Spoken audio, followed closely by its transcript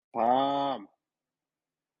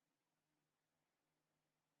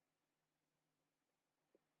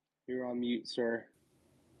You're on mute, sir.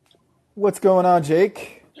 What's going on,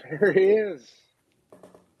 Jake? There he is.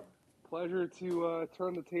 Pleasure to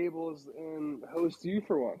turn the tables and host you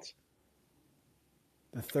for once.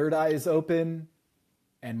 The third eye is open,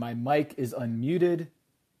 and my mic is unmuted.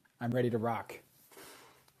 I'm ready to rock.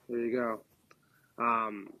 There you go.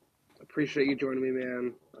 Appreciate you joining me,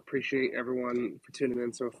 man. Appreciate everyone for tuning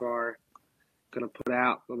in so far. Gonna put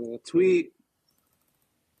out a little tweet.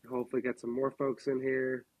 Hopefully get some more folks in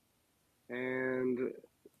here. And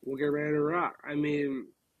we'll get ready to rock. I mean,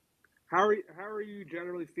 how are you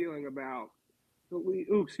generally feeling about the league?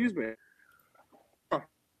 Ooh, excuse me.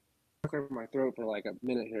 Clear my throat for like a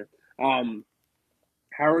minute here.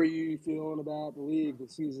 How are you feeling about the league, the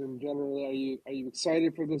season generally? Are you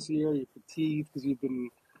excited for this year? Are you fatigued because you've been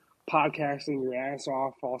podcasting your ass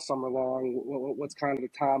off all summer long? What's kind of the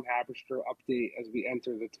Tom Haberstroh update as we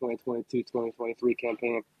enter the 2022-2023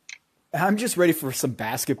 campaign? I'm just ready for some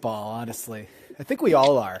basketball, honestly. I think we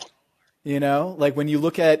all are. You know, like when you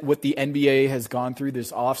look at what the NBA has gone through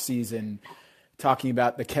this offseason, talking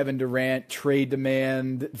about the Kevin Durant trade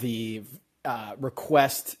demand, the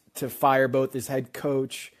request to fire both his head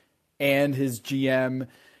coach and his GM,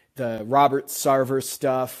 the Robert Sarver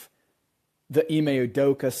stuff, the Ime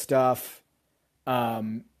Udoka stuff,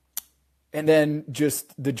 and then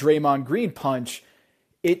just the Draymond Green punch.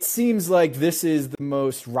 It seems like this is the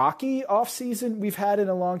most rocky offseason we've had in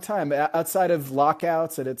a long time. Outside of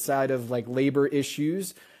lockouts and outside of like labor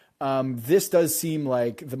issues, this does seem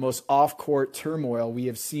like the most off-court turmoil we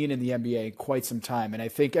have seen in the NBA in quite some time. And I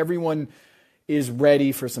think everyone is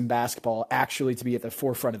ready for some basketball actually to be at the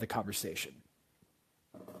forefront of the conversation.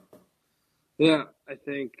 Yeah, I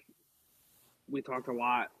think we talked a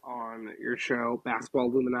lot on your show,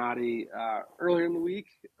 Basketball Illuminati, earlier in the week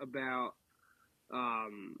about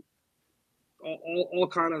all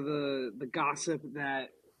kind of the gossip that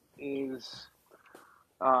is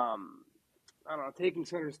I don't know, taking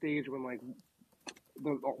center stage when like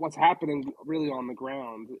what's happening really on the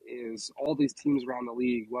ground is all these teams around the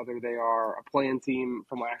league, whether they are a play-in team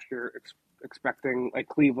from last year expecting like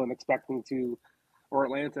Cleveland expecting to, or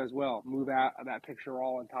Atlanta as well, move out of that picture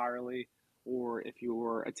all entirely, or if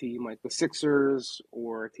you're a team like the Sixers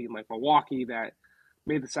or a team like Milwaukee that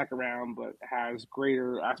made the second round but has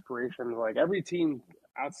greater aspirations. Like every team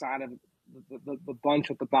outside of the bunch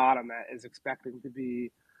at the bottom that is expecting to be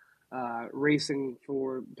racing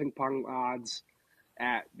for ping pong odds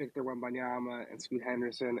at Victor Wembanyama and Scoot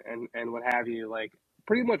Henderson and what have you. Like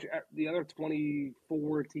pretty much the other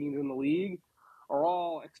 24 teams in the league are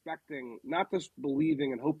all expecting, not just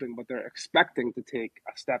believing and hoping, but they're expecting to take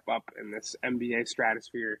a step up in this NBA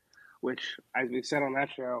stratosphere, which, as we said on that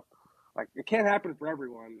show, like it can't happen for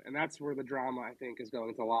everyone, and that's where the drama, I think, is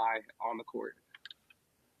going to lie on the court.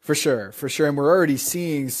 For sure. And we're already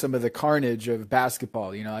seeing some of the carnage of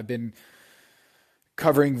basketball. You know, I've been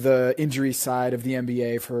covering the injury side of the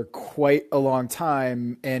NBA for quite a long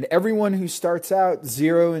time, and everyone who starts out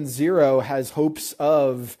 0-0 has hopes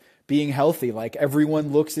of being healthy. Like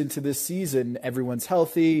everyone looks into this season, everyone's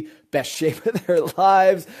healthy, best shape of their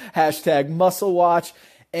lives, #muscle watch.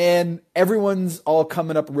 And everyone's all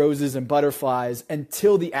coming up roses and butterflies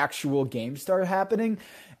until the actual games start happening.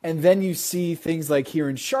 And then you see things like here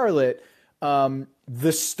in Charlotte,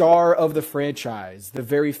 the star of the franchise, the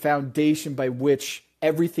very foundation by which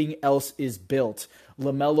everything else is built.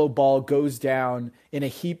 LaMelo Ball goes down in a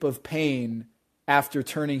heap of pain after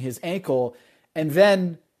turning his ankle. And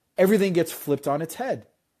then everything gets flipped on its head,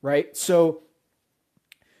 right? So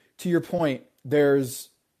to your point, there's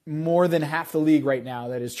more than half the league right now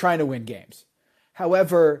that is trying to win games.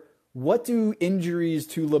 However, what do injuries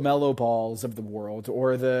to LaMelo Balls of the world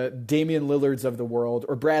or the Damian Lillards of the world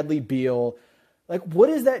or Bradley Beal, like what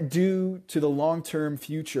does that do to the long-term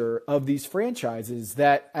future of these franchises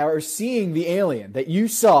that are seeing the alien that you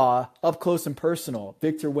saw up close and personal?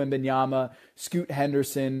 Victor Wembanyama, Scoot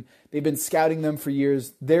Henderson, they've been scouting them for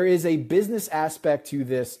years. There is a business aspect to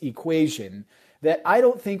this equation that I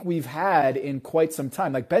don't think we've had in quite some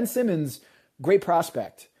time. Like Ben Simmons, great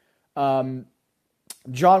prospect. John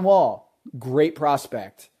Wall, great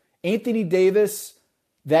prospect. Anthony Davis,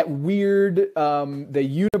 that weird,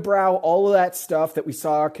 the unibrow, all of that stuff that we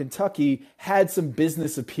saw at Kentucky had some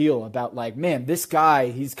business appeal about like, man, this guy,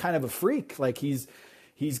 he's kind of a freak. Like he's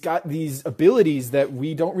got these abilities that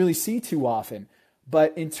we don't really see too often.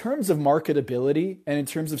 But in terms of marketability and in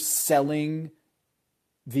terms of selling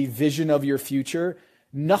the vision of your future,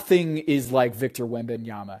 nothing is like Victor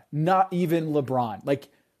Wembanyama, not even LeBron. Like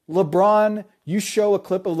LeBron, you show a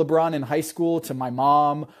clip of LeBron in high school to my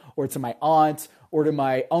mom or to my aunt or to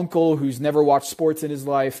my uncle who's never watched sports in his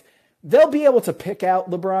life. they'll be able to pick out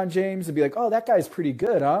LeBron James and be like, oh, that guy's pretty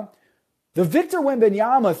good, huh? The Victor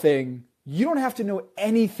Wembanyama thing, you don't have to know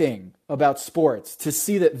anything about sports to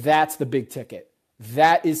see that that's the big ticket.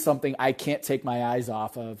 That is something I can't take my eyes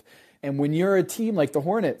off of. And when you're a team like the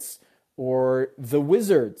Hornets or the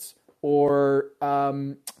Wizards or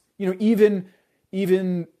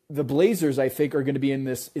even the Blazers, I think, are going to be in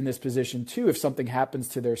this position too. If something happens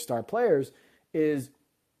to their star players, we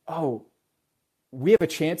have a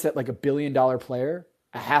chance at like $1 billion player,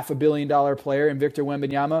 a $500 million player in Victor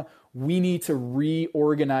Wembanyama. We need to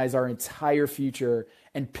reorganize our entire future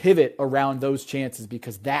and pivot around those chances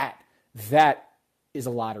because that is a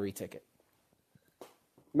lottery ticket.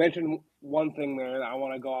 Mentioned one thing there that I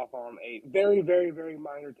want to go off on a very, very, very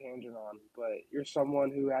minor tangent on, but you're someone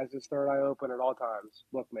who has his third eye open at all times.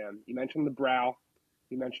 Look, man, you mentioned the brow,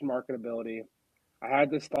 you mentioned marketability. I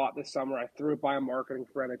had this thought this summer. I threw it by a marketing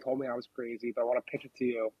friend. They told me I was crazy, but I want to pitch it to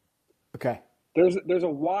you. Okay. There's a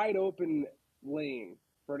wide open lane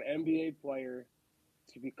for an NBA player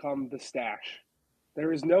to become the stash.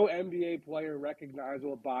 There is no NBA player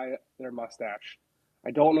recognizable by their mustache.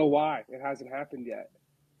 I don't know why it hasn't happened yet.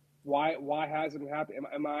 Why hasn't it happened?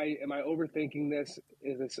 Am I overthinking this?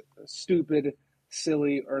 Is this stupid,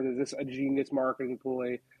 silly, or is this a genius marketing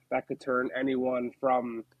ploy that could turn anyone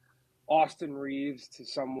from Austin Reeves to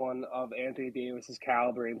someone of Anthony Davis's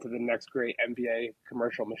caliber into the next great NBA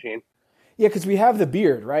commercial machine? Yeah, because we have the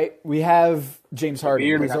beard, right? We have James Harden.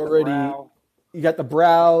 Beard, He's already you got the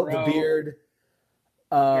brow, the beard.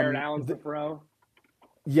 Jared Allen's the pro.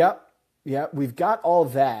 Yep. Yeah, we've got all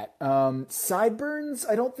that. Sideburns,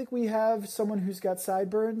 I don't think we have someone who's got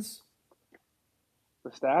sideburns.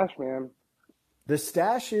 The stash, man. The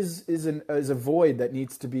stash is a void that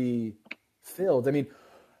needs to be filled. I mean,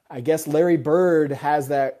 I guess Larry Bird has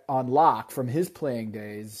that on lock from his playing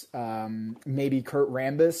days. Maybe Kurt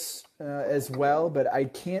Rambis as well, but I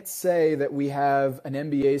can't say that we have an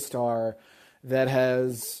NBA star that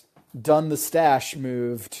has done the stash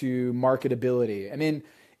move to marketability. I mean,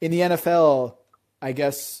 in the NFL, I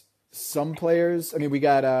guess some players. I mean, we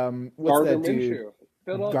got what's Gardner that dude?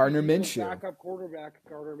 Minshew. Gardner Minshew. Backup quarterback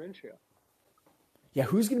Gardner Minshew. Yeah,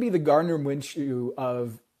 who's going to be the Gardner Minshew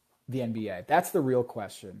of the NBA? That's the real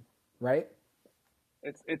question, right?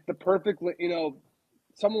 It's the perfect.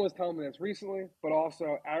 Someone was telling me this recently, but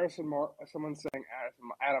also someone saying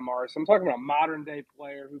Adam Morris. I'm talking about a modern day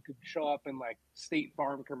player who could show up in like State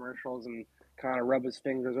Farm commercials and kind of rub his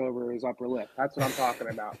fingers over his upper lip. That's what I'm talking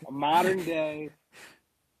about. A modern day.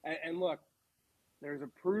 And look, there's a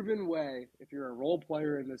proven way, if you're a role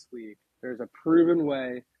player in this league, there's a proven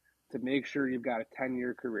way to make sure you've got a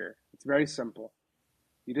 10-year career. It's very simple.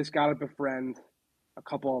 You just got to befriend a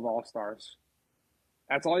couple of all-stars.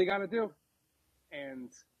 That's all you got to do. And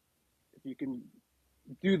if you can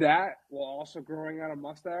do that while also growing out a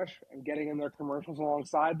mustache and getting in their commercials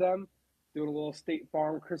alongside them, doing a little State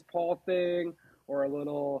Farm Chris Paul thing or a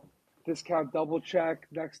little discount double check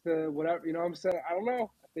next to whatever, you know what I'm saying? I don't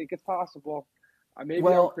know. I think it's possible. Maybe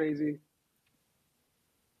I'm crazy.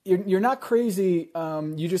 You're not crazy.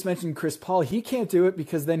 You just mentioned Chris Paul. He can't do it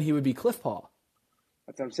because then he would be Cliff Paul.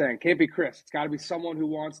 That's what I'm saying. Can't be Chris. It's got to be someone who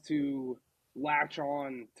wants to latch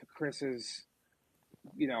on to Chris's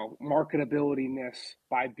marketability-ness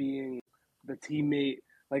by being the teammate,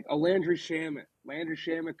 like a Landry Shamet. Landry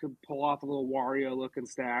Shamet could pull off a little Wario-looking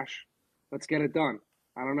stash. Let's get it done.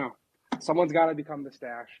 I don't know. Someone's got to become the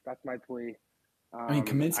stash. That's my plea.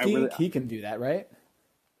 Kaminsky, he can do that, right?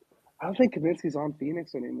 I don't think Kaminsky's on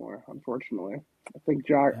Phoenix anymore, unfortunately. I think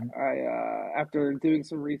after doing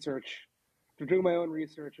some research, after doing my own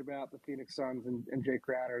research about the Phoenix Suns and Jay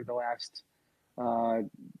Crowder the last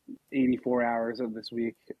 84 hours of this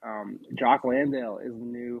week, Jock Landale is the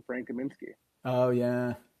new Frank Kaminsky. Oh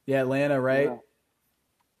yeah, Atlanta, right? Yeah.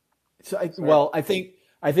 So I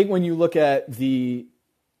think when you look at the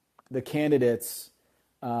candidates,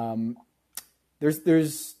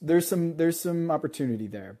 there's some opportunity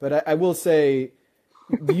there, but I will say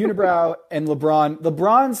the unibrow and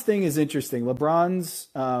LeBron's thing is interesting. LeBron's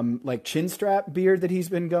like chin strap beard that he's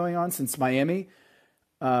been going on since Miami.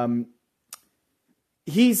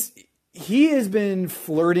 He has been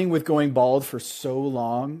flirting with going bald for so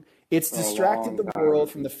long. It's distracted the world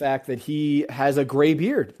from the fact that he has a gray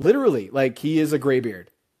beard. Literally, like he is a gray beard,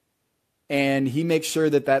 and he makes sure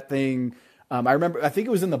that thing. I think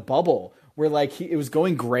it was in the bubble where like it was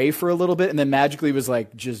going gray for a little bit, and then magically was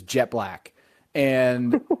like just jet black.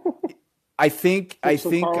 And I think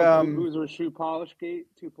Boozer shoe polish gate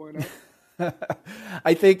 2.0.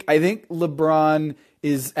 I think LeBron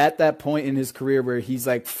is at that point in his career where he's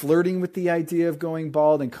like flirting with the idea of going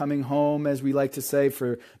bald and coming home, as we like to say,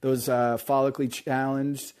 for those follically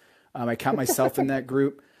challenged. I count myself in that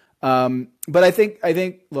group. But I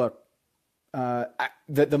think, look,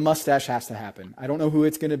 the mustache has to happen. I don't know who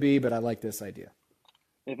it's going to be, but I like this idea.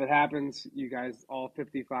 If it happens, you guys, all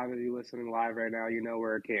 55 of you listening live right now, you know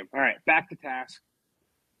where it came. All right, back to task.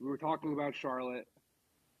 We were talking about Charlotte.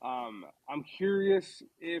 I'm curious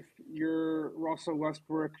if your Russell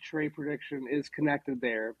Westbrook trade prediction is connected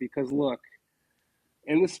there, because look,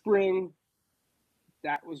 in the spring,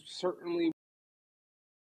 that was certainly,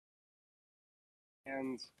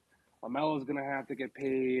 and LaMelo's going to have to get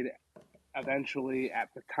paid eventually. At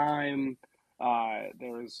the time,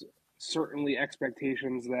 there was certainly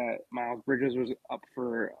expectations that Miles Bridges was up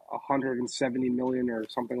for $170 million or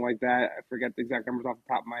something like that. I forget the exact numbers off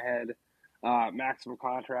the top of my head. Maximum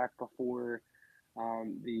contract before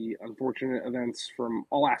the unfortunate events from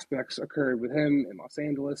all aspects occurred with him in Los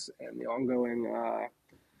Angeles and the ongoing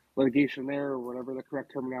litigation there, or whatever the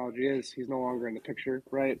correct terminology is. He's no longer in the picture,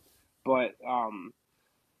 right? But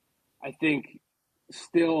I think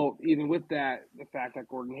still, even with that, the fact that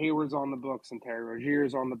Gordon Hayward's on the books and Terry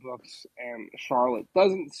Rozier's on the books and Charlotte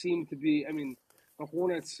doesn't seem to be, I mean, the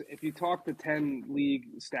Hornets, if you talk to 10 league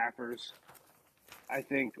staffers, I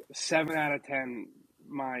think 7 out of 10,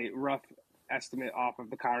 my rough estimate off of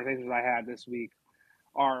the conversations I had this week,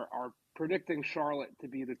 are predicting Charlotte to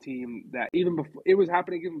be the team that, even before it was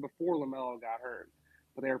happening, even before LaMelo got hurt.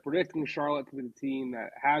 But they are predicting Charlotte to be the team that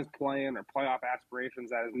has play-in or playoff aspirations,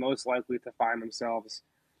 that is most likely to find themselves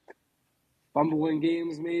fumbling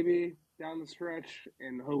games maybe down the stretch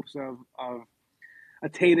in hopes of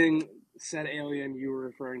attaining said alien you were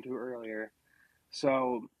referring to earlier.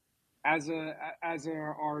 So as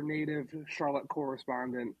our native Charlotte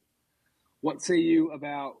correspondent, what say you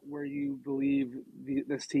about where you believe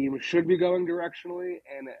this team should be going directionally?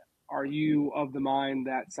 And are you of the mind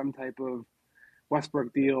that some type of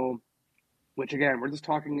Westbrook deal, which again, we're just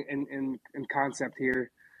talking in concept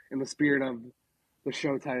here, in the spirit of the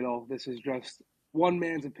show title, this is just one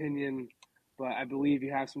man's opinion, but I believe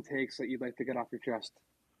you have some takes that you'd like to get off your chest.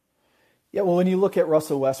 Yeah, well, when you look at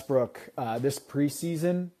Russell Westbrook this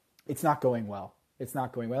preseason, it's not going well. It's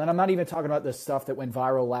not going well. And I'm not even talking about the stuff that went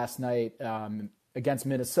viral last night against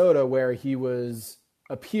Minnesota, where he was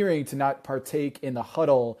appearing to not partake in the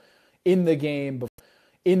huddle in the game,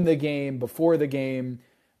 before the game.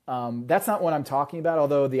 That's not what I'm talking about,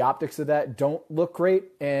 although the optics of that don't look great.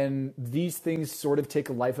 And these things sort of take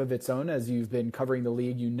a life of its own. As you've been covering the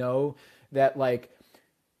league, you know that like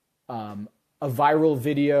a viral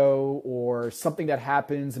video or something that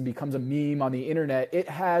happens and becomes a meme on the internet, it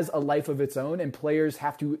has a life of its own, and players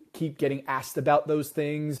have to keep getting asked about those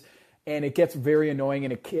things. And it gets very annoying,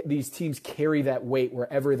 and these teams carry that weight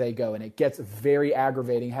wherever they go, and it gets very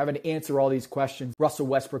aggravating having to answer all these questions. Russell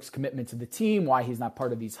Westbrook's commitment to the team, why he's not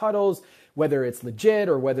part of these huddles, whether it's legit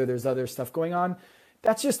or whether there's other stuff going on.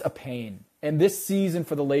 That's just a pain. And this season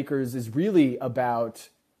for the Lakers is really about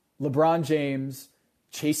LeBron James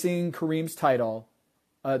chasing Kareem's title,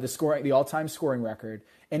 the all-time scoring record,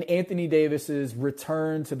 and Anthony Davis's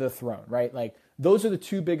return to the throne, right? Like, those are the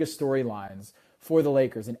two biggest storylines for the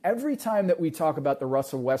Lakers. And every time that we talk about the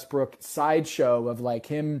Russell Westbrook sideshow of like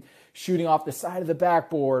him shooting off the side of the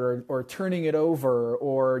backboard or turning it over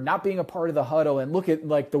or not being a part of the huddle, and look at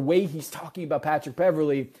like the way he's talking about Patrick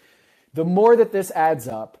Beverley, the more that this adds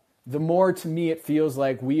up, the more to me it feels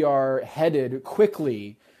like we are headed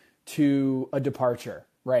quickly to a departure,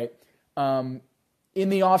 right? In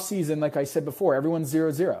the offseason, like I said before, everyone's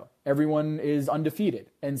 0-0. Everyone is undefeated.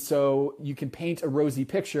 And so you can paint a rosy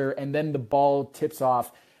picture, and then the ball tips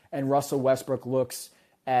off and Russell Westbrook looks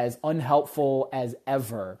as unhelpful as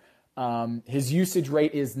ever. His usage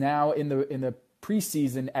rate is now in the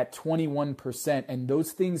preseason at 21%, and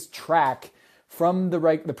those things track from the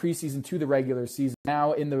preseason to the regular season.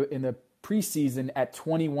 Now in the preseason at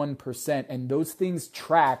 21%, and those things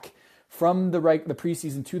track from the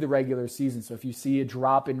preseason to the regular season. So if you see a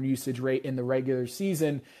drop in usage rate in the regular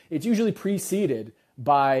season, it's usually preceded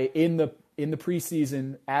by in the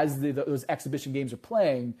preseason, as those exhibition games are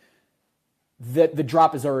playing, that the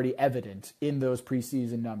drop is already evident in those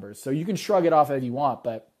preseason numbers. So you can shrug it off if you want,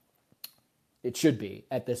 but it should be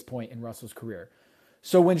at this point in Russell's career.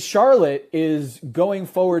 So when Charlotte is going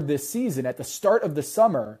forward this season, at the start of the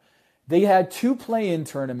summer, they had 2 play-in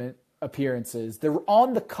tournament appearances. They're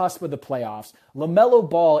on the cusp of the playoffs. LaMelo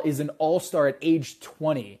Ball is an all-star at age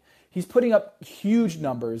 20. He's putting up huge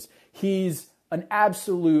numbers. He's an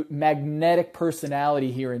absolute magnetic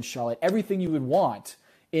personality here in Charlotte. Everything you would want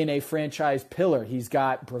in a franchise pillar. He's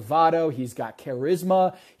got bravado. He's got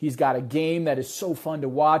charisma. He's got a game that is so fun to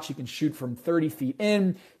watch. He can shoot from 30 feet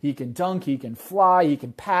in. He can dunk. He can fly. He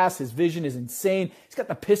can pass. His vision is insane. He's got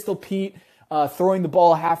the pistol Pete, throwing the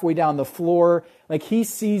ball halfway down the floor. Like, he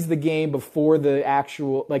sees the game before the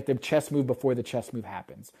actual, like, the chess move before the chess move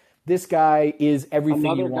happens. This guy is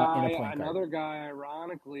everything you want in a point guard. Another guy,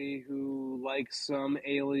 ironically, who likes some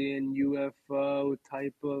alien UFO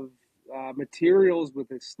type of materials with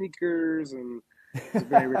his sneakers, and he's a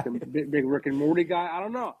very big Rick and Morty guy. I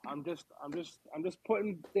don't know. I'm just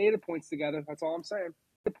putting data points together. That's all I'm saying.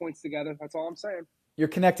 That's all I'm saying. You're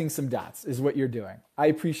connecting some dots, is what you're doing. I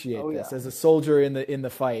appreciate this as a soldier in the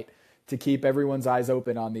fight, to keep everyone's eyes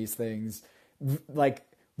open on these things. Like,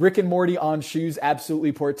 Rick and Morty on shoes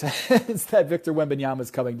absolutely portends that Victor Wembanyama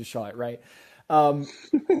is coming to Charlotte, right?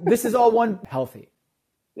 This is all one healthy.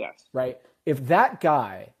 Yes. Right? If that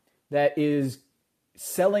guy that is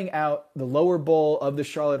selling out the lower bowl of the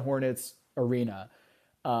Charlotte Hornets arena,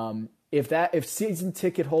 if season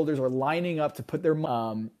ticket holders are lining up to put their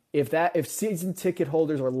if season ticket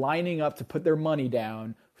holders are lining up to put their money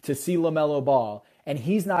down to see LaMelo ball, and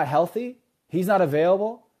he's not healthy, he's not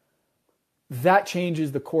available, that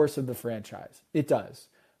changes the course of the franchise. It does.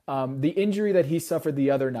 The injury that he suffered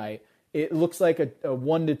the other night, it looks like a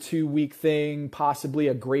 1 to 2 week thing, possibly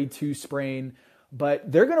a grade 2 sprain,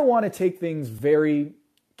 but they're going to want to take things very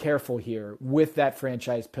careful here with that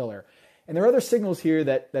franchise pillar. And there are other signals here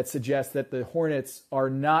that suggest that the Hornets are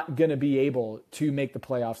not going to be able to make the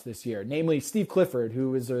playoffs this year. Namely, Steve Clifford,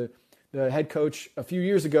 who was the head coach a few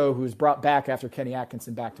years ago, who was brought back after Kenny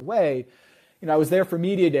Atkinson backed away. You know, I was there for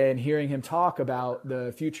media day and hearing him talk about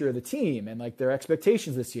the future of the team and like their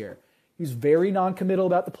expectations this year. He's very non-committal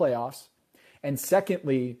about the playoffs. And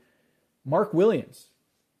secondly, Mark Williams,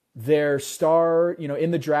 their star,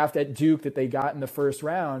 in the draft at Duke that they got in the first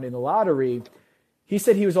round in the lottery, he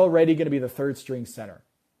said he was already going to be the third string center.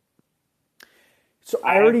 So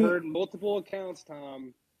I've heard multiple accounts,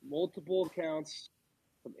 Tom,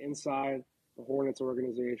 from inside the Hornets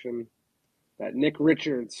organization that Nick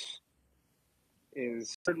Richards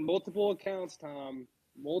is multiple accounts from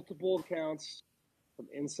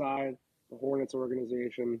inside the Hornets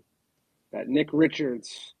organization that Nick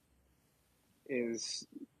Richards is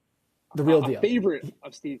the real deal, a favorite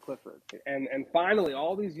of Steve Clifford. And finally,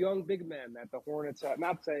 all these young big men that the Hornets have,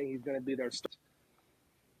 not saying he's going to be their star.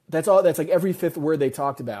 That's all. That's like every fifth word they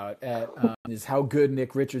talked about is how good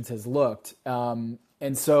Nick Richards has looked. And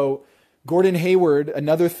so Gordon Hayward,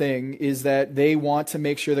 another thing is that they want to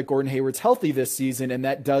make sure that Gordon Hayward's healthy this season, and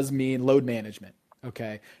that does mean load management.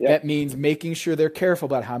 Okay. Yep. That means making sure they're careful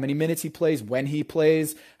about how many minutes he plays, when he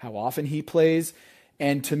plays, how often he plays.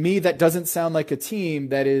 And to me, that doesn't sound like a team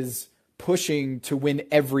that is pushing to win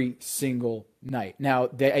every single night. Now,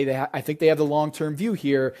 I think they have the long-term view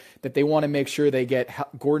here that they want to make sure they get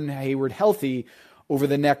Gordon Hayward healthy over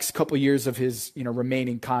the next couple years of his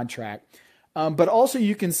remaining contract. But also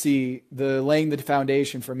you can see laying the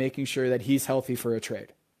foundation for making sure that he's healthy for a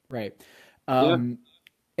trade, right?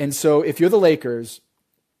 And so if you're the Lakers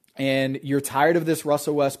and you're tired of this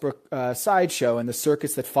Russell Westbrook sideshow and the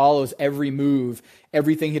circus that follows every move,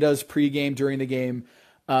 everything he does pregame, during the game,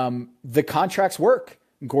 the contracts work.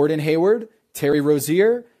 Gordon Hayward, Terry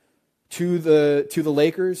Rozier to the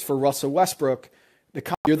Lakers for Russell Westbrook.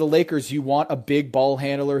 You're the Lakers. You want a big ball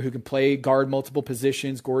handler who can play guard multiple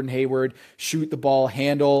positions. Gordon Hayward, shoot the ball,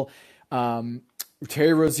 handle.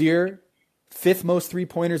 Terry Rozier, fifth most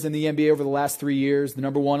 3-pointers in the NBA over the last 3 years. The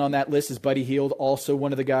number one on that list is Buddy Hield, also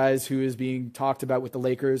one of the guys who is being talked about with the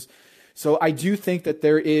Lakers. So I do think that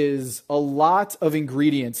there is a lot of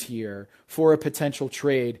ingredients here for a potential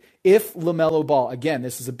trade. If LaMelo Ball, again,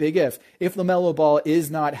 this is a big if LaMelo Ball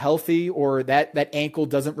is not healthy or that ankle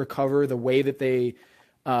doesn't recover the way that they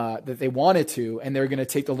want it to, and they're going to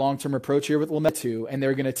take the long-term approach here with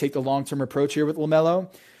LaMelo,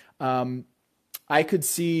 I could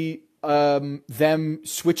see them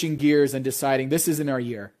switching gears and deciding this isn't our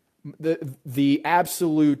year. The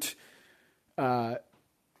absolute, not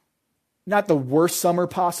the worst summer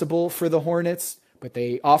possible for the Hornets, but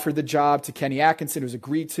they offered the job to Kenny Atkinson, who was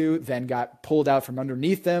agreed to, then got pulled out from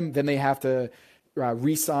underneath them. Then they have to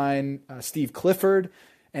re-sign Steve Clifford,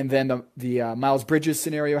 and then the Miles Bridges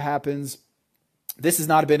scenario happens. This has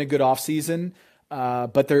not been a good offseason,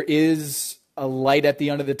 but there is a light at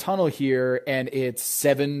the end of the tunnel here, and it's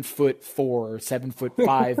 7'4",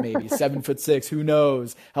 7'5", maybe 7'6". Who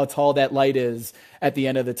knows how tall that light is at the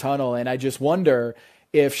end of the tunnel? And I just wonder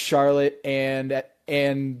if Charlotte and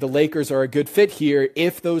the Lakers are a good fit here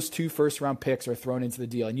if those 2 first-round picks are thrown into the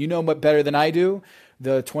deal. And you know better than I do,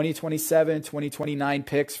 the 2027, 2029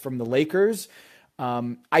 picks from the Lakers.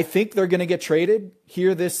 I think they're going to get traded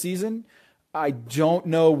here this season. I don't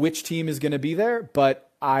know which team is going to be there, but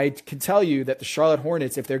I can tell you that the Charlotte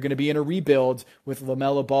Hornets, if they're going to be in a rebuild with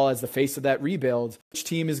LaMelo Ball as the face of that rebuild, which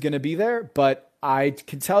team is going to be there? But I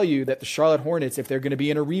can tell you that the Charlotte Hornets, if they're going to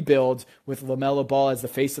be in a rebuild with LaMelo Ball as the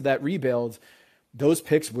face of that rebuild, those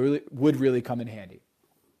picks would really come in handy.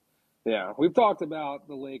 Yeah, we've talked about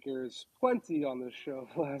the Lakers plenty on this show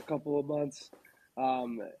the last couple of months. I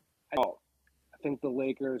think the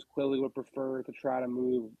Lakers clearly would prefer to try to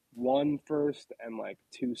move 1 first and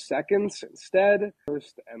 2 seconds instead.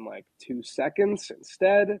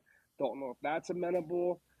 Don't know if that's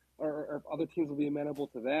amenable or if other teams will be amenable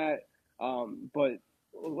to that. But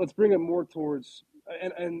let's bring it more towards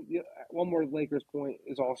and one more Lakers point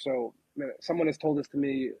is also, someone has told this to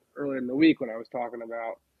me earlier in the week when I was talking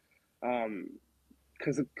about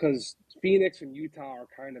because Phoenix and Utah are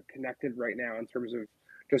kind of connected right now in terms of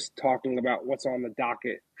just talking about what's on the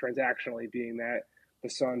docket transactionally, being that the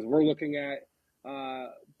Suns were looking at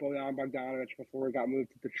Bojan Bogdanovic before he got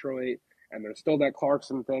moved to Detroit, and there's still that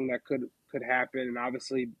Clarkson thing that could happen, and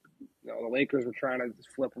obviously the Lakers were trying to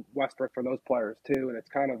flip Westbrook for those players too, and it's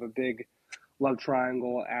kind of a big love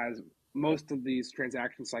triangle as most of these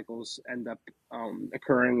transaction cycles end up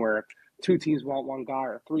occurring where 2 teams want one guy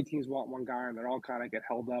or 3 teams want one guy, and they all kind of get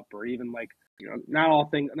held up, or even not all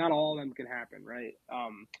of them can happen, right?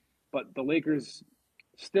 But the Lakers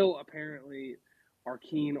still apparently are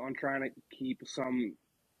keen on trying to keep some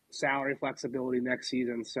salary flexibility next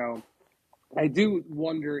season. So I do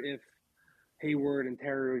wonder if Hayward and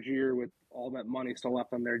Terry Rozier, with all that money still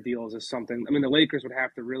left on their deals, is something. I mean, the Lakers would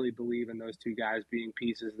have to really believe in those 2 guys being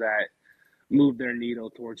pieces that move their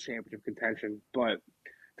needle towards championship contention. But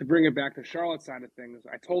to bring it back to Charlotte's side of things,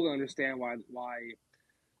 I totally understand why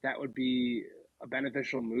that would be a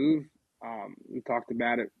beneficial move. We talked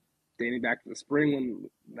about it dating back to the spring when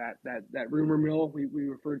that rumor mill we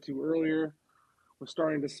referred to earlier was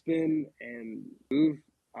starting to spin and move.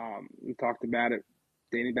 We talked about it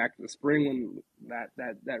dating back to the spring when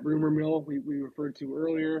that rumor mill we referred to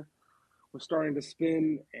earlier was starting to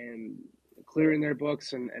spin and clearing their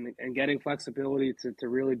books and getting flexibility to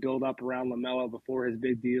really build up around LaMelo before his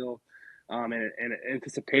big deal, and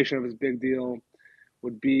anticipation of his big deal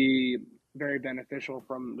would be very beneficial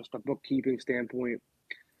from just a bookkeeping standpoint.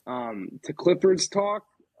 To Clifford's talk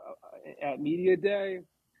at Media Day,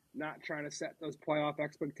 not trying to set those playoff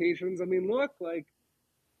expectations. I mean, look,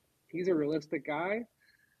 he's a realistic guy.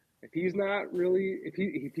 If he's not really,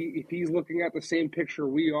 if he's looking at the same picture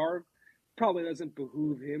we are, probably doesn't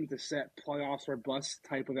behoove him to set playoffs or bust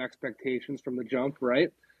type of expectations from the jump, right?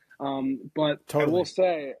 But totally. I will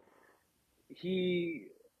say he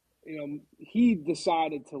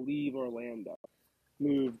decided to leave Orlando,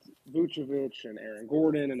 moved Vucevic and Aaron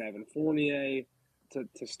Gordon and Evan Fournier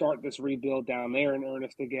to start this rebuild down there in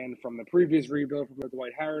earnest again from the previous rebuild from the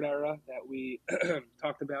Dwight Howard era that we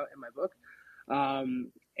talked about in my book.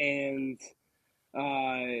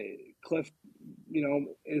 Cliff,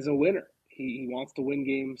 is a winner. He wants to win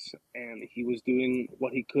games, and he was doing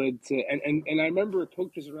what he could to. And I remember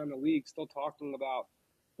coaches around the league still talking about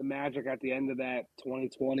the Magic at the end of that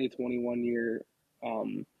 2020-21 year,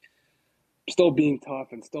 still being tough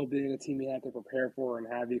and still being a team you had to prepare for and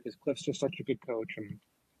have you, because Cliff's just such a good coach, and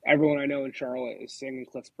everyone I know in Charlotte is singing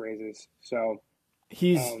Cliff's praises. So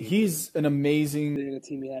he's an amazing being a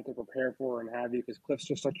team you had to prepare for and have you, because Cliff's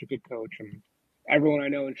just such a good coach, and everyone I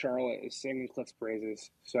know in Charlotte is singing Cliff's praises.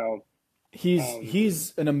 So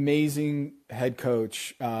he's an amazing head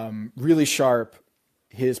coach, really sharp.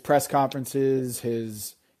 His press conferences,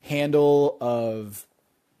 his handle of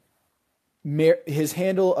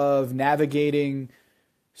navigating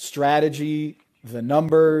strategy, the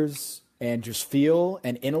numbers, and just feel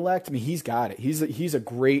and intellect. I mean, he's got it. He's a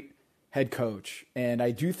great head coach, and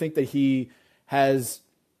I do think that he has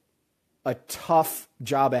a tough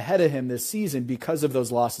job ahead of him this season because of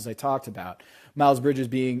those losses I talked about. Miles Bridges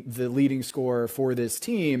being the leading scorer for this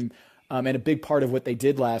team, and a big part of what they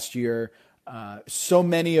did last year. So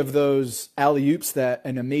many of those alley-oops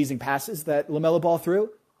and amazing passes that LaMelo Ball threw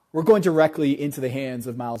were going directly into the hands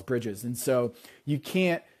of Miles Bridges. And so you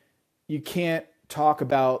can't talk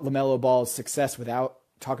about LaMelo Ball's success without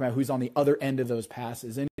talking about who's on the other end of those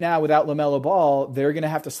passes. And now without LaMelo Ball, they're going to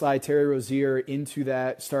have to slide Terry Rozier into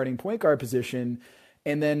that starting point guard position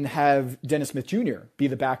and then have Dennis Smith Jr. be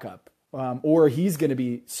the backup. Or he's going to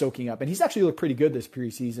be soaking up. And he's actually looked pretty good this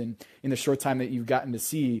preseason in the short time that you've gotten to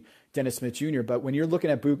see Dennis Smith Jr. But when you're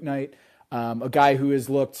looking at Bouknight, a guy who has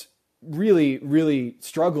looked really, really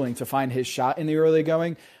struggling to find his shot in the early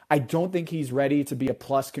going. I don't think he's ready to be a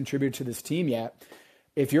plus contributor to this team yet.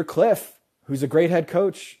 If you're Cliff, who's a great head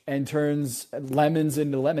coach and turns lemons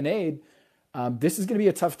into lemonade, this is going to be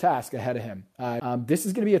a tough task ahead of him.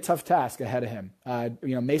 Mason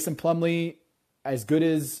Plumlee, as good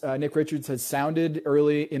as Nick Richards has sounded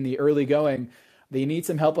early in the early going, they need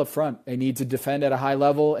some help up front. They need to defend at a high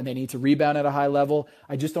level, and they need to rebound at a high level.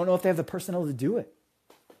 I just don't know if they have the personnel to do it.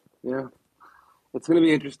 Yeah, it's going to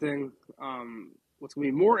be interesting. What's going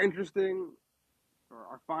to be more interesting, or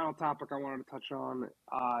our final topic I wanted to touch on,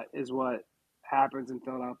 is what happens in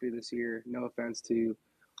Philadelphia this year. No offense to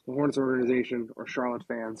the Hornets organization or Charlotte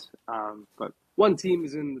fans, but one team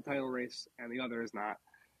is in the title race and the other is not.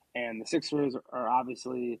 And the Sixers are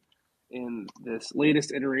obviously in this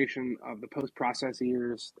latest iteration of the post-process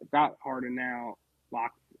years. They've got Harden now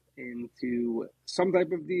locked into some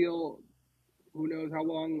type of deal. Who knows how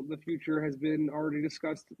long the future has been already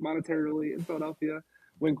discussed monetarily in Philadelphia.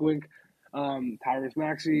 Wink, wink. Tyrese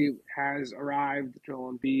Maxey has arrived.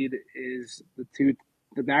 Joel Embiid is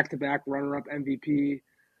the back-to-back runner-up MVP.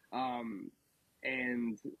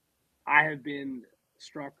 And I have been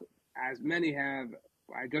struck, as many have,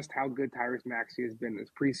 by just how good Tyrese Maxey has been this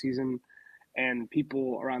preseason. And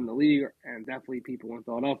people around the league, and definitely people in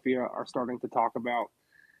Philadelphia, are starting to talk about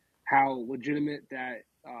how legitimate that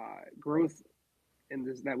growth in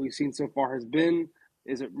this that we've seen so far has been.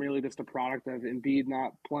 Is it really just a product of Embiid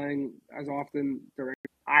not playing as often during?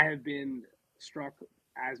 I have been struck,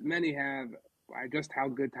 as many have, by just how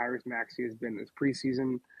good Tyrese Maxey has been this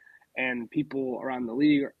preseason, and people around the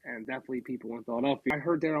league, and definitely people in Philadelphia. I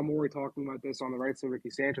heard Daryl Morey talking about this on the Right Side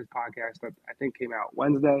Ricky Sanchez podcast that I think came out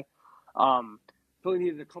Wednesday. Philly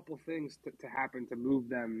needed a couple things to happen to move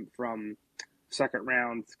them from second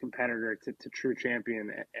round competitor to true champion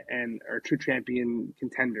or true champion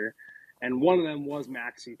contender, and one of them was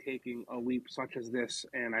Maxey taking a leap such as this.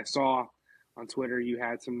 And I saw on Twitter you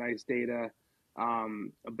had some nice data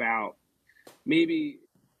about maybe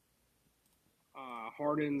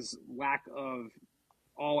Harden's lack of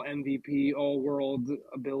all MVP, all world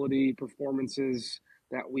ability performances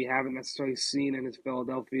that we haven't necessarily seen in his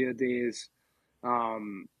Philadelphia days.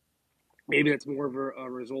 Maybe that's more of a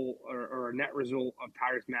result or a net result of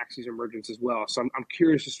Tyrese Maxey's emergence as well. So I'm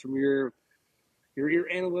curious, just from your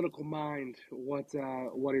analytical mind, what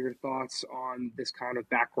are your thoughts on this kind of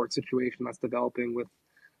backcourt situation that's developing with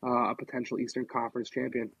a potential Eastern Conference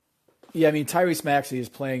champion? Yeah, I mean, Tyrese Maxey is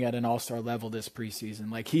playing at an all-star level this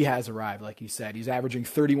preseason. Like, he has arrived, like you said. He's averaging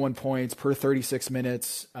 31 points per 36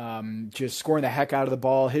 minutes, just scoring the heck out of the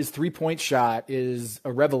ball. His three-point shot is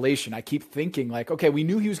a revelation. I keep thinking, like, okay, we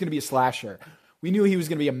knew he was going to be a slasher. We knew he was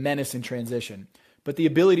going to be a menace in transition. But the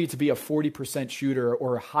ability to be a 40% shooter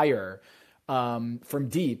or higher from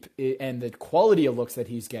deep, and the quality of looks that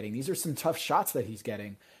he's getting, these are some tough shots that he's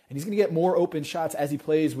getting. And he's going to get more open shots as he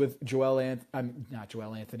plays with not Joel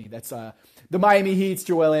Anthony. That's the Miami Heat's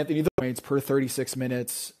Joel Anthony. The points per 36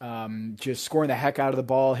 minutes, just scoring the heck out of the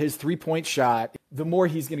ball. His three-point shot, the more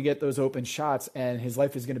he's going to get those open shots, and his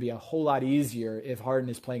life is going to be a whole lot easier if Harden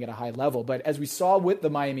is playing at a high level. But as we saw with the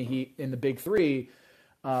Miami Heat in the Big Three,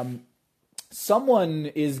 someone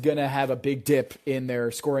is going to have a big dip in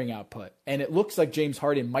their scoring output. And it looks like James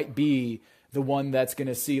Harden might be the one that's going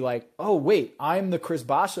to see, like, oh, wait, I'm the Chris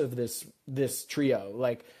Bosh of this trio.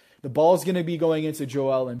 Like, the ball's going to be going into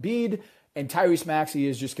Joel Embiid, and Tyrese Maxey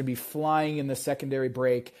is just going to be flying in the secondary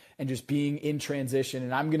break and just being in transition.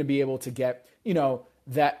 And I'm going to be able to get,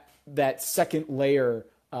 that second layer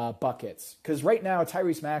buckets. Because right now,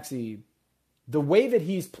 Tyrese Maxey, the way that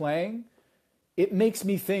he's playing, it makes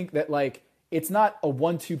me think that, like, it's not a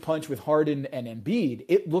 1-2 punch with Harden and Embiid.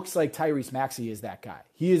 It looks like Tyrese Maxey is that guy.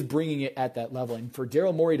 He is bringing it at that level. And for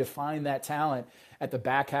Daryl Morey to find that talent at the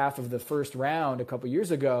back half of the first round a couple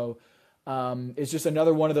years ago, is just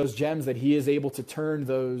another one of those gems that he is able to turn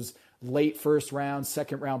those late first round,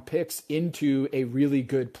 second round picks into a really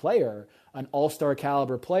good player, an all-star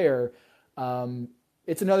caliber player.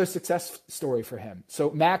 It's another success story for him. So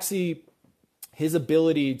Maxey, his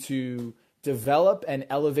ability to develop and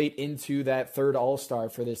elevate into that third all-star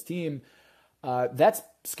for this team, that's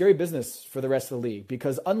scary business for the rest of the league,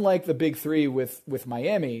 because unlike the Big Three with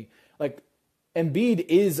Miami, like, Embiid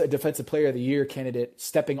is a Defensive Player of the Year candidate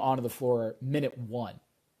stepping onto the floor minute one.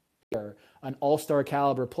 An all-star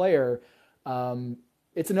caliber player,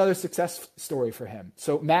 it's another success story for him.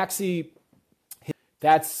 So Maxey,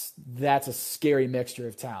 that's a scary mixture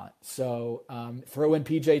of talent. So throw in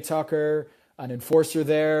PJ Tucker, an enforcer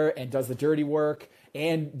there, and does the dirty work,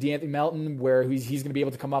 and DeAnthony Melton, where he's going to be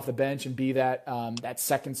able to come off the bench and be that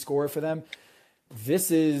second scorer for them.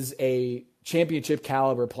 this is a championship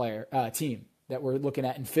caliber team that we're looking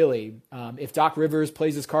at in Philly. If Doc Rivers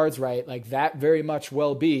plays his cards right, like that very much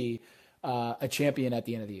will be a champion at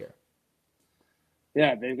the end of the year.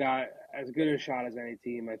 Yeah, they've got as good a shot as any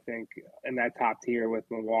team, I think, in that top tier with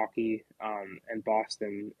Milwaukee and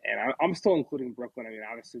Boston. And I'm still including Brooklyn. I mean,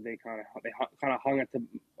 obviously they kind of hung it to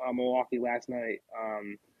Milwaukee last night.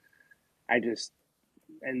 I just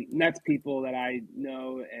and Nets people that I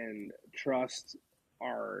know and trust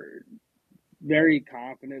are very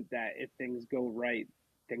confident that if things go right,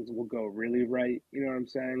 things will go really right. You know what I'm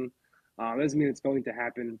saying? Doesn't mean it's going to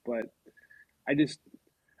happen, but I just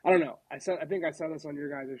I don't know. I think I saw this on your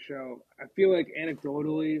guys' show. I feel like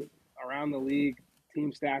anecdotally around the league,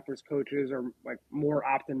 team staffers, coaches are like more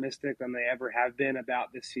optimistic than they ever have been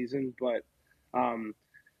about this season. But um,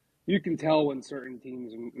 you can tell when certain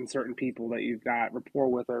teams and certain people that you've got rapport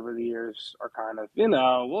with over the years are kind of,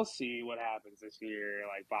 we'll see what happens this year,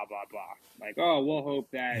 like blah blah blah. Like, oh, we'll hope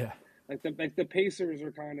that Yeah. like the Pacers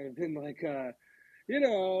are kind of in like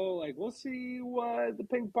like we'll see what the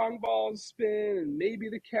ping pong balls spin, and maybe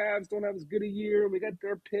the Cavs don't have as good a year. We got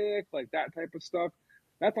their pick, like that type of stuff.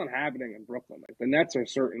 That's not happening in Brooklyn. Like the Nets are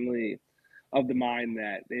certainly of the mind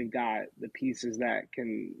that they've got the pieces that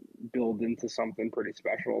can build into something pretty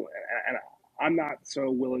special. And I'm not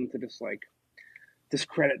so willing to just like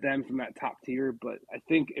discredit them from that top tier. But I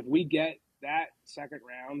think if we get that second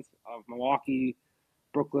round of Milwaukee,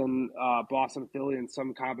 Brooklyn, Boston, Philly in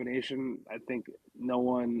some combination, I think no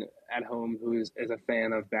one at home who is a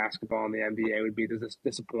fan of basketball in the NBA would be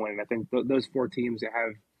disappointed. I think those four teams that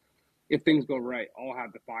have, if things go right, all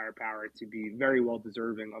have the firepower to be very well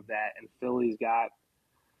deserving of that. And Philly's got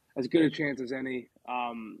as good a chance as any.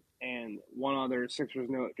 And one other Sixers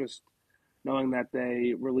note, just knowing that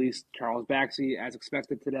they released Charles Baxey as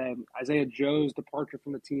expected today. Isaiah Joe's departure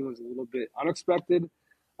from the team was a little bit unexpected.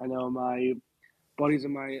 I know my buddies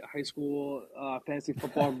in my high school fantasy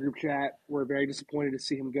football group chat were very disappointed to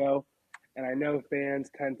see him go. And I know fans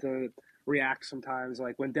tend to react sometimes.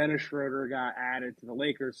 Like when Dennis Schroeder got added to the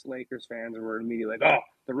Lakers fans were immediately like, oh,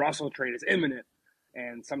 the Russell trade is imminent.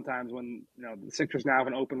 And sometimes when the Sixers now have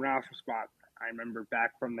an open roster spot, I remember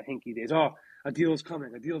back from the Hinkie days, oh, a deal's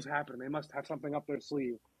coming, a deal's happening. They must have something up their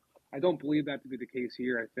sleeve. I don't believe that to be the case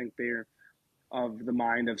here. I think they're of the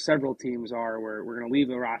mind of several teams are where we're going to leave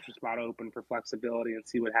the roster spot open for flexibility and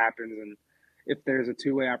see what happens. And if there's a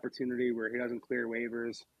two-way opportunity where he doesn't clear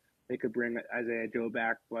waivers, they could bring Isaiah Joe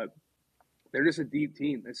back. But they're just a deep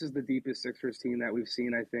team. This is the deepest Sixers team that we've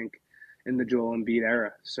seen, I think, in the Joel Embiid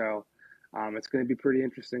era. So it's going to be pretty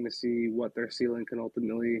interesting to see what their ceiling can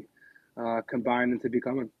ultimately combine into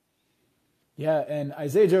becoming. Yeah, and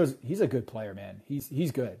Isaiah Joe's he's a good player, man.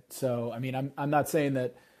 He's good. So I mean, I'm not saying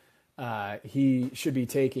that he should be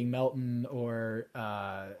taking Melton or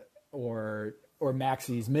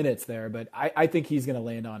Maxi's minutes there, but I think he's going to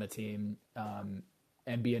land on a team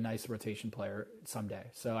and be a nice rotation player someday.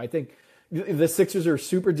 So I think the Sixers are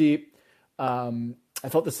super deep. I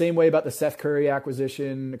felt the same way about the Seth Curry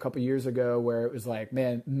acquisition a couple years ago, where it was like,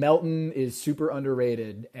 man, Melton is super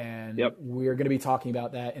underrated, and we're going to be talking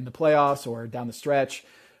about that in the playoffs or down the stretch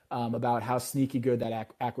about how sneaky good that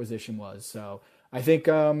acquisition was. So I think,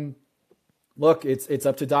 look, it's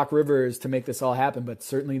up to Doc Rivers to make this all happen, but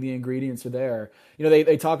certainly the ingredients are there.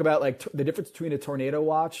 They talk about like the difference between a tornado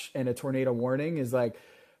watch and a tornado warning is like,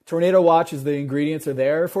 tornado watch is the ingredients are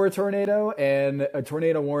there for a tornado, and a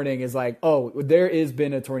tornado warning is like, oh, there has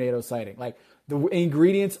been a tornado sighting. Like the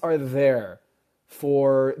ingredients are there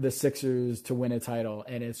for the Sixers to win a title,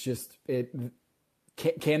 and it's just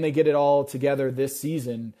can they get it all together this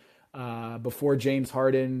season before James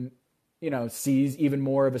Harden, sees even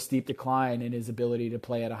more of a steep decline in his ability to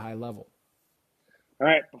play at a high level. All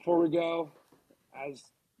right, before we go, as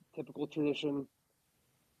typical tradition,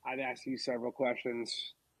 I've asked you several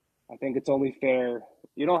questions. I think it's only fair.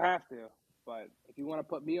 You don't have to, but if you want to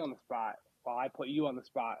put me on the spot while I put you on the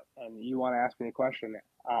spot, and you want to ask me a question,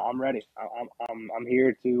 I'm ready. I'm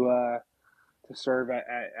here to serve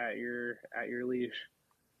at your leash.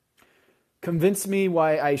 Convince me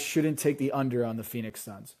why I shouldn't take the under on the Phoenix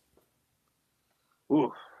Suns.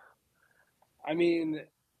 Ooh, I mean,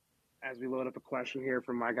 as we load up a question here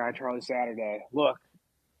from my guy Charlie Saturday. Look,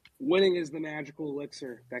 winning is the magical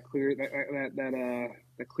elixir that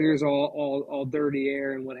clears all dirty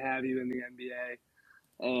air and what have you in the NBA.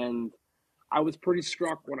 And I was pretty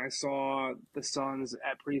struck when I saw the Suns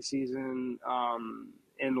at preseason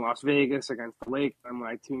in Las Vegas against the Lakers, and when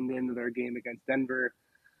I tuned into their game against Denver.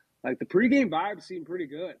 Like the pregame vibes seemed pretty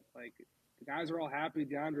good. Like the guys are all happy.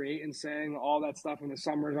 DeAndre Ayton saying all that stuff in the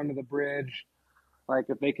summers under the bridge. Like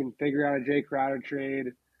if they can figure out a Jay Crowder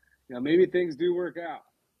trade, maybe things do work out.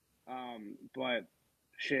 But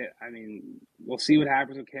shit, I mean, we'll see what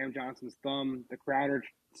happens with Cam Johnson's thumb. The Crowder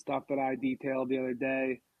stuff that I detailed the other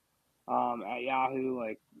day at Yahoo,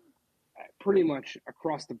 like pretty much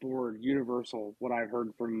across the board, universal. What I've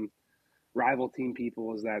heard from rival team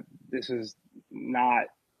people is that this is not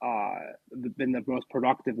been the most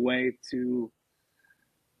productive way to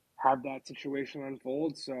have that situation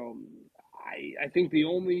unfold. So I think the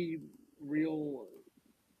only real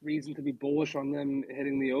reason to be bullish on them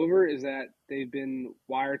hitting the over is that they've been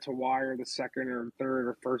wire to wire the second or third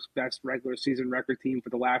or first best regular season record team for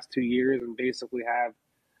the last 2 years and basically have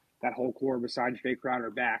that whole core besides Jay Crowder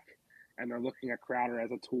back. And they're looking at Crowder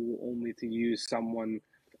as a tool only to use someone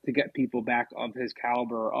to get people back of his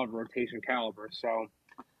caliber, of rotation caliber. So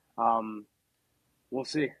we'll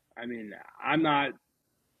see. I mean, I'm not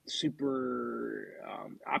super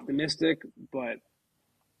optimistic, but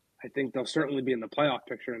I think they'll certainly be in the playoff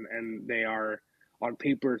picture, and they are on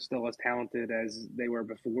paper still as talented as they were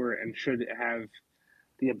before, and should have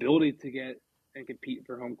the ability to get and compete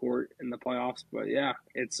for home court in the playoffs. But yeah,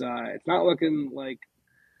 it's not looking like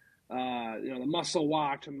the muscle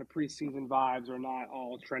watch and the preseason vibes are not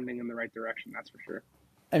all trending in the right direction. That's for sure.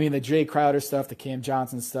 I mean, the Jay Crowder stuff, the Cam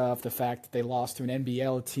Johnson stuff, the fact that they lost to an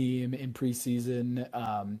NBL team in preseason.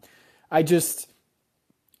 I just,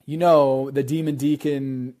 the Demon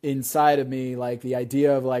Deacon inside of me, like the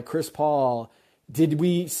idea of like Chris Paul, did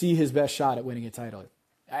we see his best shot at winning a title?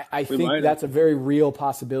 I think that's a very real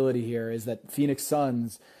possibility here, is that Phoenix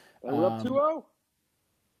Suns. We're up 2-0.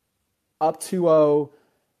 Up 2-0.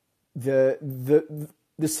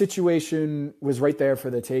 The situation was right there for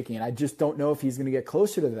the taking. And I just don't know if he's going to get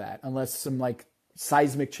closer to that unless some like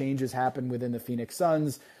seismic changes happen within the Phoenix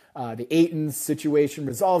Suns. The Ayton situation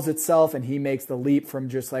resolves itself and he makes the leap from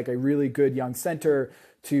just like a really good young center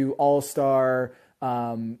to all-star,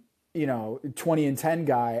 20 and 10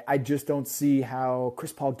 guy. I just don't see how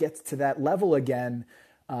Chris Paul gets to that level again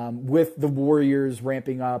with the Warriors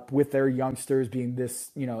ramping up, with their youngsters being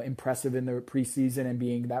this, impressive in the preseason and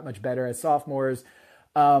being that much better as sophomores.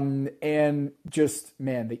 And just,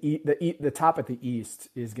 man, the top at the East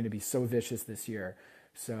is going to be so vicious this year.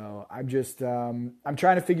 So I'm just, I'm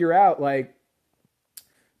trying to figure out, like,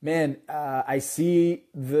 man, I see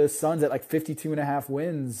the Suns at like 52.5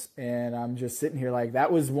 wins, and I'm just sitting here like,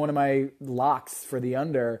 that was one of my locks for the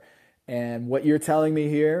under. And what you're telling me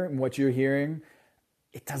here and what you're hearing,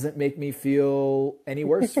 it doesn't make me feel any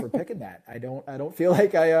worse for picking that. I don't feel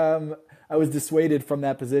like I was dissuaded from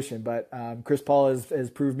that position, but Chris Paul has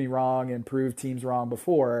proved me wrong and proved teams wrong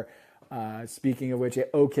before. Speaking of which,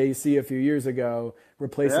 at OKC a few years ago,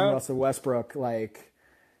 replacing Russell Westbrook, like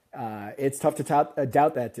it's tough to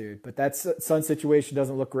doubt that dude. But that Sun situation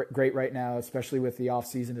doesn't look great right now, especially with the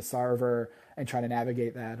offseason to Sarver and trying to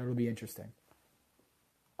navigate that. It'll be interesting.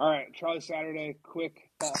 All right, Charlie Saturday, quick,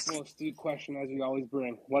 thoughtful, astute question as you always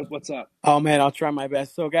bring. What's up? Oh, man, I'll try my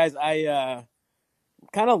best. So, guys, I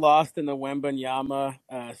kind of lost in the Wembanyama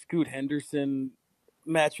Scoot Henderson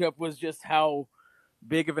matchup. Was just how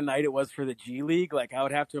big of a night it was for the G League. Like, I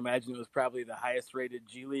would have to imagine it was probably the highest rated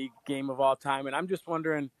G League game of all time. And I'm just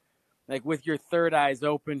wondering, like, with your third eyes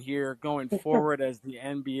open here going forward as the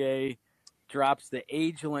NBA drops the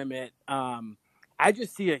age limit, I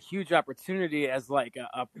just see a huge opportunity as like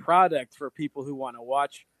a product for people who want to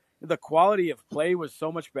watch. The quality of play was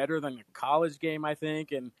so much better than a college game, I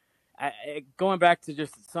think. And going back to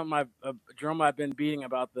just something a drum I've been beating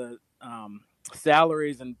about the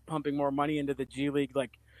salaries and pumping more money into the G League.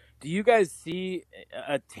 Like, do you guys see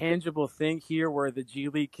a tangible thing here where the G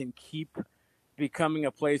League can keep becoming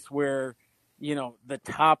a place where, the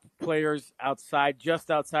top players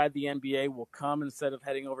just outside the NBA will come instead of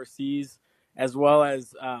heading overseas, as well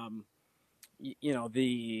as,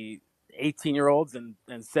 the 18-year-olds and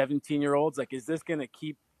 17-year-olds? Like, is this going to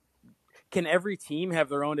can every team have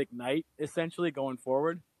their own Ignite essentially going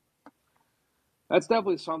forward? That's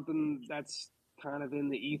definitely something that's kind of in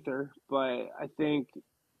the ether, but I think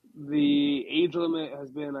the age limit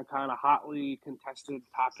has been a kind of hotly contested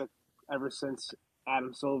topic ever since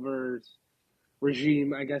Adam Silver's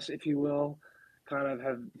regime, I guess, if you will, kind of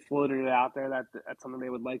have floated it out there that that's something they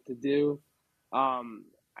would like to do. I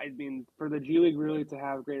mean, for the G League really to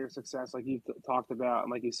have greater success, like you talked about,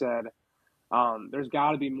 and like you said, there's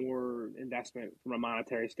got to be more investment from a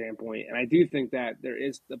monetary standpoint. And I do think that there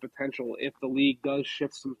is the potential, if the league does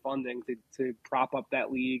shift some funding to prop up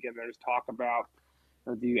that league, and there's talk about,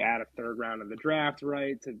 do you add a third round of the draft,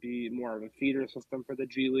 right, to be more of a feeder system for the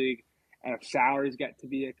G League, and if salaries get to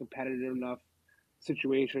be a competitive enough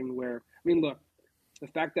situation where, I mean, look, the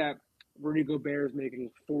fact that Rudy Gobert is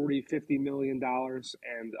making 40, $50 million,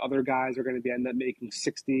 and other guys are going to end up making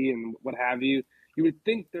 60 and what have you. You would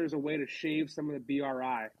think there's a way to shave some of the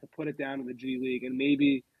BRI to put it down to the G League, and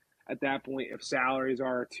maybe at that point, if salaries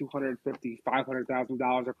are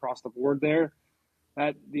 $250,000-$500,000 across the board there,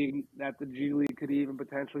 that the G League could even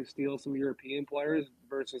potentially steal some European players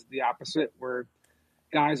versus the opposite, where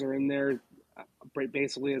guys are in there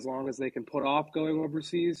basically as long as they can put off going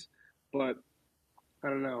overseas. But I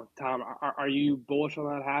don't know, Tom, are you bullish on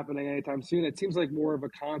that happening anytime soon? It seems like more of a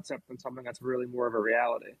concept than something that's really more of a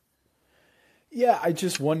reality. Yeah, I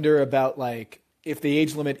just wonder about like if the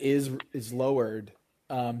age limit is lowered,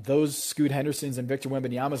 those Scoot Hendersons and Victor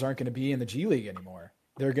Wembanyama's aren't going to be in the G League anymore.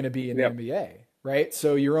 They're going to be in the NBA, right?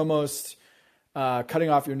 So you're almost cutting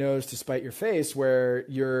off your nose to spite your face, where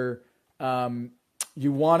you're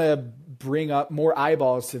you want to bring up more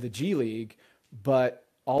eyeballs to the G League, but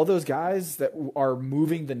all those guys that are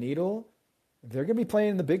moving the needle, they're going to be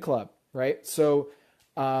playing in the big club, right? So,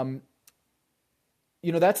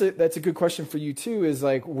 that's a good question for you too, is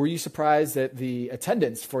like, were you surprised at the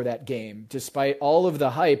attendance for that game, despite all of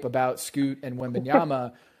the hype about Scoot and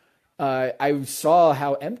Wembanyama? I saw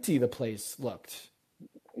how empty the place looked.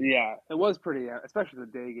 Yeah, it was pretty, especially the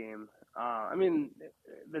day game. I mean,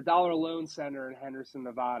 the Dollar Loan Center in Henderson,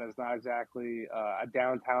 Nevada, is not exactly a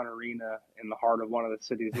downtown arena in the heart of one of the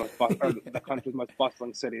city's or the country's most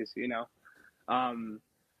bustling cities,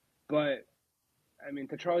 But I mean,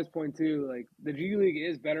 to Charlie's point too, like the G League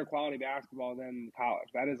is better quality basketball than college.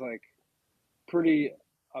 That is like pretty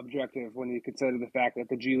objective when you consider the fact that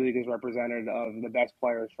the G League is representative of the best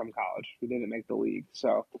players from college who didn't make the league.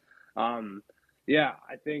 So, yeah,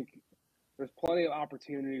 I think there's plenty of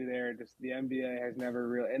opportunity there. Just the NBA has never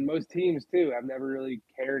really, and most teams too, have never really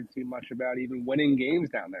cared too much about even winning games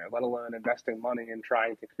down there, let alone investing money and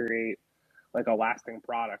trying to create like a lasting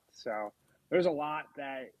product. So there's a lot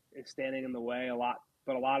that is standing in the way,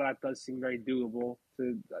 but a lot of that does seem very doable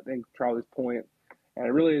to, I think, Charlie's point. And it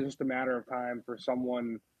really is just a matter of time for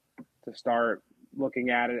someone to start looking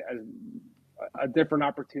at it as a different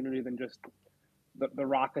opportunity than just the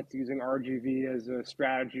Rockets using RGV as a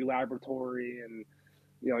strategy laboratory, and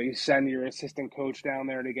you send your assistant coach down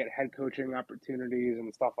there to get head coaching opportunities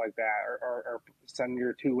and stuff like that, or send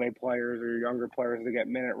your two-way players or your younger players to get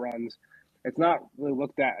minute runs. It's not really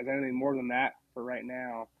looked at as anything more than that for right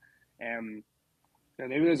now. And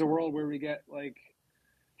maybe there's a world where we get like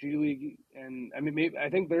G League, and I mean, I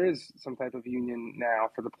think there is some type of union now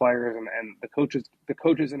for the players and the coaches. The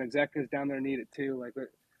coaches and executives down there need it too. Like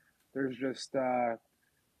there's just the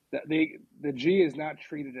G is not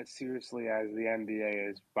treated as seriously as the NBA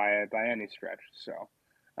is by any stretch. So,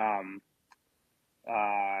 I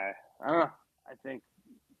don't know. I think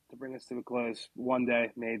to bring us to a close, one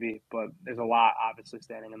day maybe, but there's a lot obviously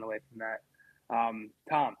standing in the way from that.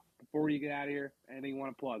 Tom, before you get out of here, anything you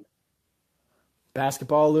want to plug?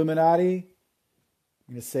 Basketball Illuminati.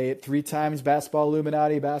 I'm going to say it 3 times. Basketball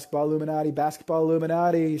Illuminati, Basketball Illuminati, Basketball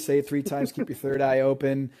Illuminati. Say it 3 times. Keep your third eye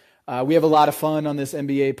open. We have a lot of fun on this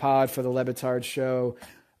NBA pod for the Le Batard show.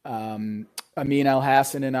 Amin Al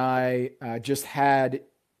Hassan and I just had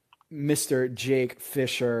Mr. Jake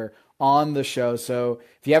Fisher on the show. So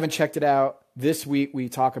if you haven't checked it out, this week we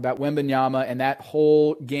talk about Wembanyama and that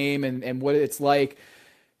whole game and what it's like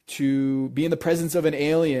to be in the presence of an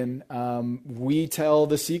alien. We tell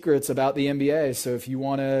the secrets about the NBA. So if you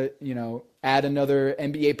want to, add another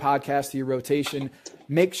NBA podcast to your rotation,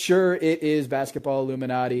 make sure it is Basketball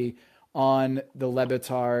Illuminati on the Le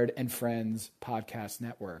Batard and Friends podcast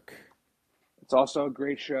network. It's also a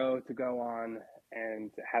great show to go on and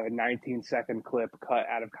have a 19-second clip cut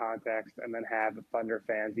out of context and then have the Thunder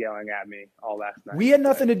fans yelling at me all last night. We had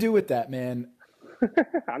nothing to do with that, man.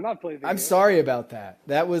 I'm not playing. I'm sorry about that.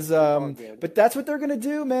 That was, but that's what they're gonna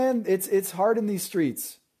do, man. It's hard in these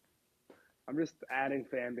streets. I'm just adding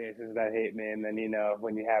fan bases that hate me, and then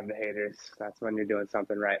when you have the haters, that's when you're doing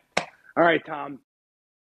something right. All right, Tom.